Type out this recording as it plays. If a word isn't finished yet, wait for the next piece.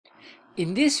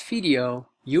In this video,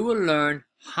 you will learn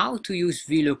how to use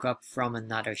VLOOKUP from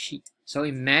another sheet. So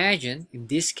imagine, in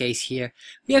this case here,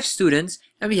 we have students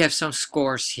and we have some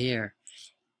scores here.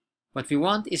 What we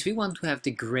want is we want to have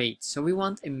the grade. So we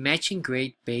want a matching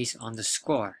grade based on the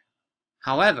score.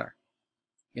 However,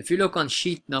 if you look on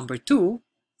sheet number 2,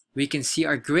 we can see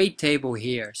our grade table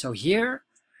here. So here,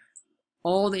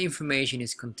 all the information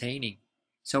is containing.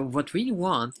 So what we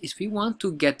want is we want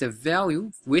to get the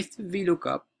value with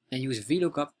VLOOKUP and use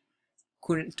VLOOKUP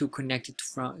to connect it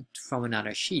from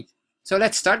another sheet. So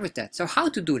let's start with that. So how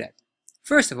to do that?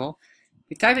 First of all,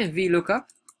 we type in VLOOKUP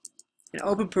and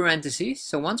open parentheses.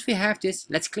 So once we have this,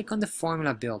 let's click on the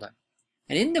formula builder.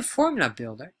 And in the formula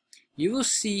builder, you will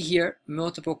see here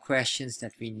multiple questions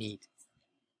that we need.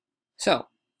 So,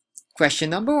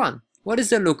 question number 1. What is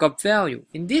the lookup value?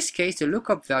 In this case, the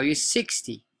lookup value is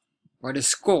 60, or the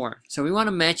score. So we want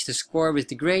to match the score with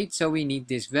the grade, so we need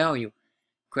this value.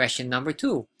 Question number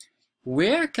 2.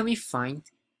 Where can we find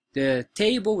the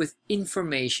table with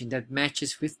information that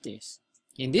matches with this?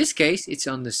 In this case, it's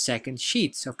on the second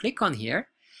sheet. So click on here,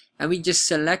 and we just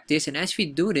select this, and as we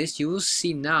do this, you will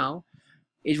see now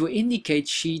it will indicate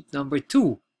sheet number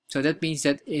 2. So that means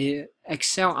that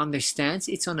Excel understands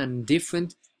it's on a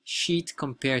different sheet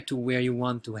compared to where you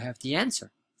want to have the answer.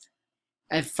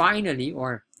 And finally,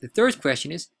 or the third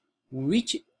question is,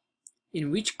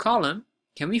 in which column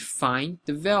can we find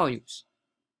the values?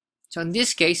 So in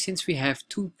this case, since we have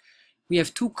two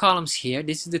columns here,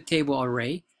 this is the table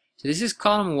array. So this is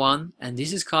column 1 and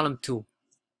this is column 2.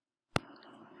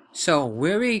 So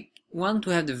where we want to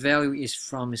have the value is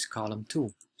column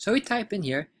 2. So we type in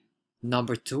here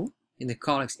number 2 in the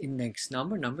columns index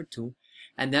number 2,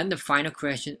 and then the final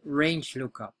question, range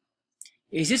lookup.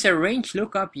 Is this a range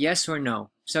lookup, yes or no?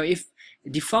 So if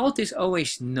default is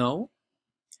always no,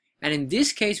 and in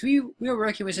this case we are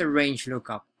working with a range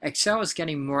lookup. Excel is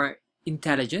getting more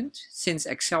intelligent since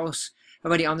Excel is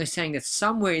already understanding that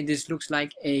somewhere this looks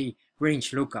like a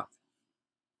range lookup.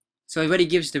 So it already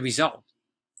gives the result.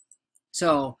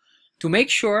 So to make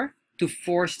sure to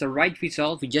force the right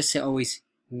result, we just say always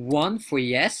 1 for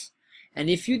yes. And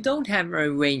if you don't have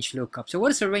a range lookup, so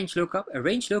what is a range lookup? A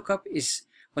range lookup is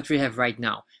what we have right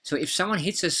now. So if someone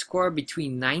hits a score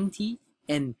between 90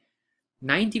 and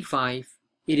 95,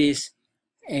 it is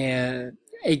a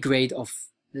grade of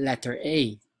letter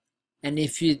A. And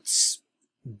if it's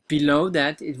below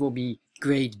that, it will be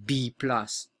grade B+.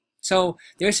 So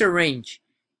there's a range.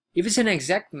 If it's an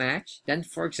exact match, then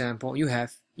for example, you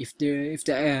have, if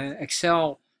the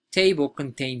Excel table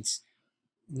contains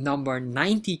number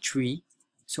 93,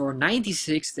 so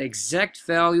 96, the exact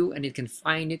value, and it can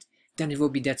find it, then it will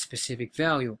be that specific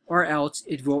value, or else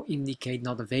it will indicate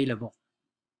not available.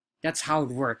 That's how it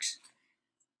works.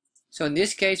 So in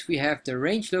this case, we have the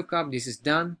range lookup. This is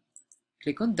done.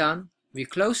 Click on done. We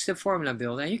close the formula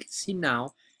builder, and you can see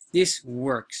now this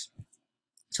works.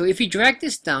 So if we drag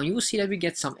this down, you will see that we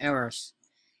get some errors.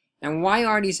 And why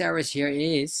are these errors here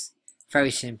is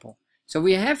very simple. So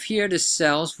we have here the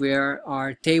cells where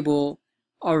our table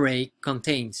array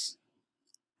contains.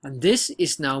 And this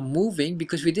is now moving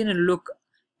because we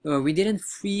didn't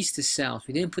freeze the cells.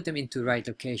 We didn't put them into the right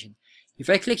location. If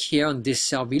I click here on this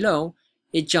cell below,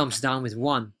 it jumps down with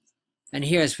 1. And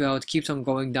here as well, it keeps on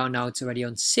going down. Now it's already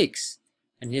on 6.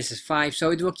 And this is 5.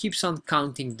 So it will keep on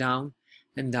counting down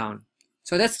and down.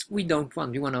 So that's what we don't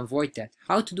want. We want to avoid that.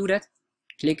 How to do that?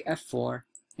 Click F4.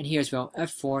 And here as well,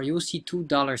 F4. You will see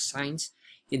 $2 signs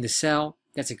in the cell.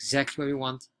 That's exactly what we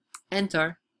want.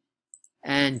 Enter.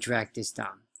 And drag this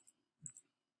down.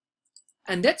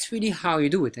 And that's really how you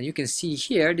do it. And you can see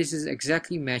here, this is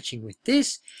exactly matching with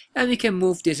this. And we can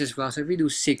move this as well. So if we do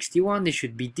 61, this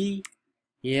should be D.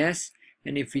 Yes.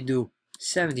 And if we do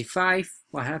 75,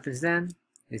 what happens then?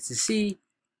 It's a C.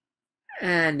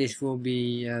 And this will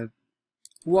be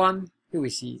 1. Here we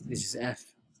see this is F.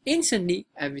 Instantly,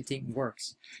 everything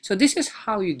works. So this is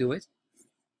how you do it.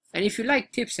 And if you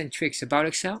like tips and tricks about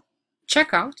Excel,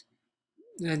 check out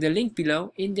the link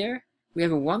below. In there, we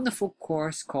have a wonderful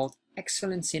course called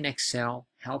Excellence in Excel.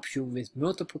 Helps you with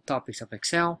multiple topics of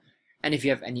Excel. And if you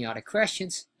have any other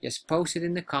questions, just post it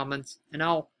in the comments and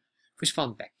I'll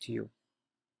respond back to you.